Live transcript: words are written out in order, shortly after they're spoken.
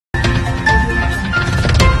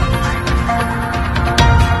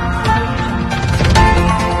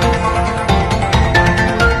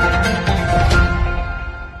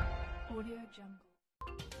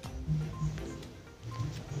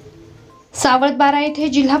सावळद येथे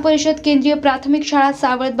जिल्हा परिषद केंद्रीय प्राथमिक शाळा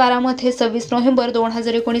सावळद मध्ये 26 नोव्हेंबर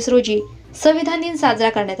 2019 रोजी संविधान दिन साजरा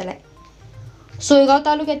करण्यात आला. सोयगाव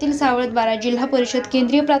तालुक्यातील सावळद जिल्हा परिषद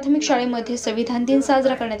केंद्रीय प्राथमिक शाळेमध्ये संविधान दिन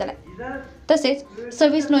साजरा करण्यात आला. तसेच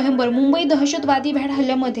 26 नोव्हेंबर मुंबई दहशतवादी भ्याड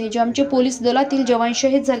हल्ल्यामध्ये जे आमचे पोलीस दलातील जवान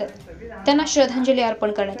शहीद झाले त्यांना श्रद्धांजली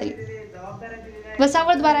अर्पण करण्यात आली. व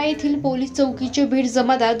सावळद येथील पोलीस चौकीचे बीड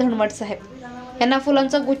जमादार धनवट साहेब यांना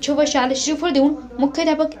फुलांचा गुच्छ व शाल श्रीफळ देऊन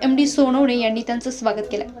मुख्याध्यापक MD सोनवणे यांनी त्यांचे स्वागत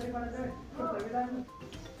केले.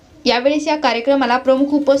 यावेळी या कार्यक्रमाला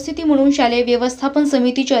प्रमुख उपस्थिती म्हणून शालेय व्यवस्थापन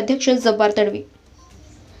समितीचे अध्यक्ष जब्बार तडवी,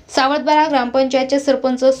 सावळद ग्रामपंचायतचे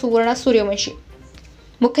सरपंच सुवर्णा सूर्यवंशी,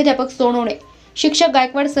 मुख्याध्यापक सोनवणे, शिक्षक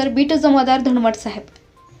गायकवाड सर, बीट जमादार धनवट साहेब,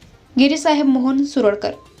 गिरीसाहेब मोहन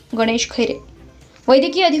सुरडकर, गणेश खैरे,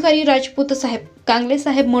 वैद्यकीय अधिकारी राजपूत साहेब, कांगले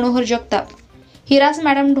साहेब, Manohar Jagtap, हिरास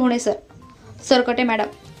madam Dhone sir, Sarkate madam,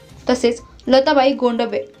 तसेच लताबाई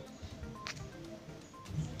गोंडबे,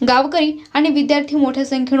 गावकरी आणि विद्यार्थी मोठ्या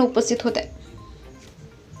संख्येने उपस्थित होते.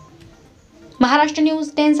 महाराष्ट्र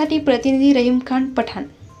न्यूज 10 साठी प्रतिनिधी रहीम खान पठाण,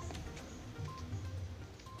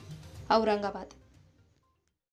 औरंगाबाद.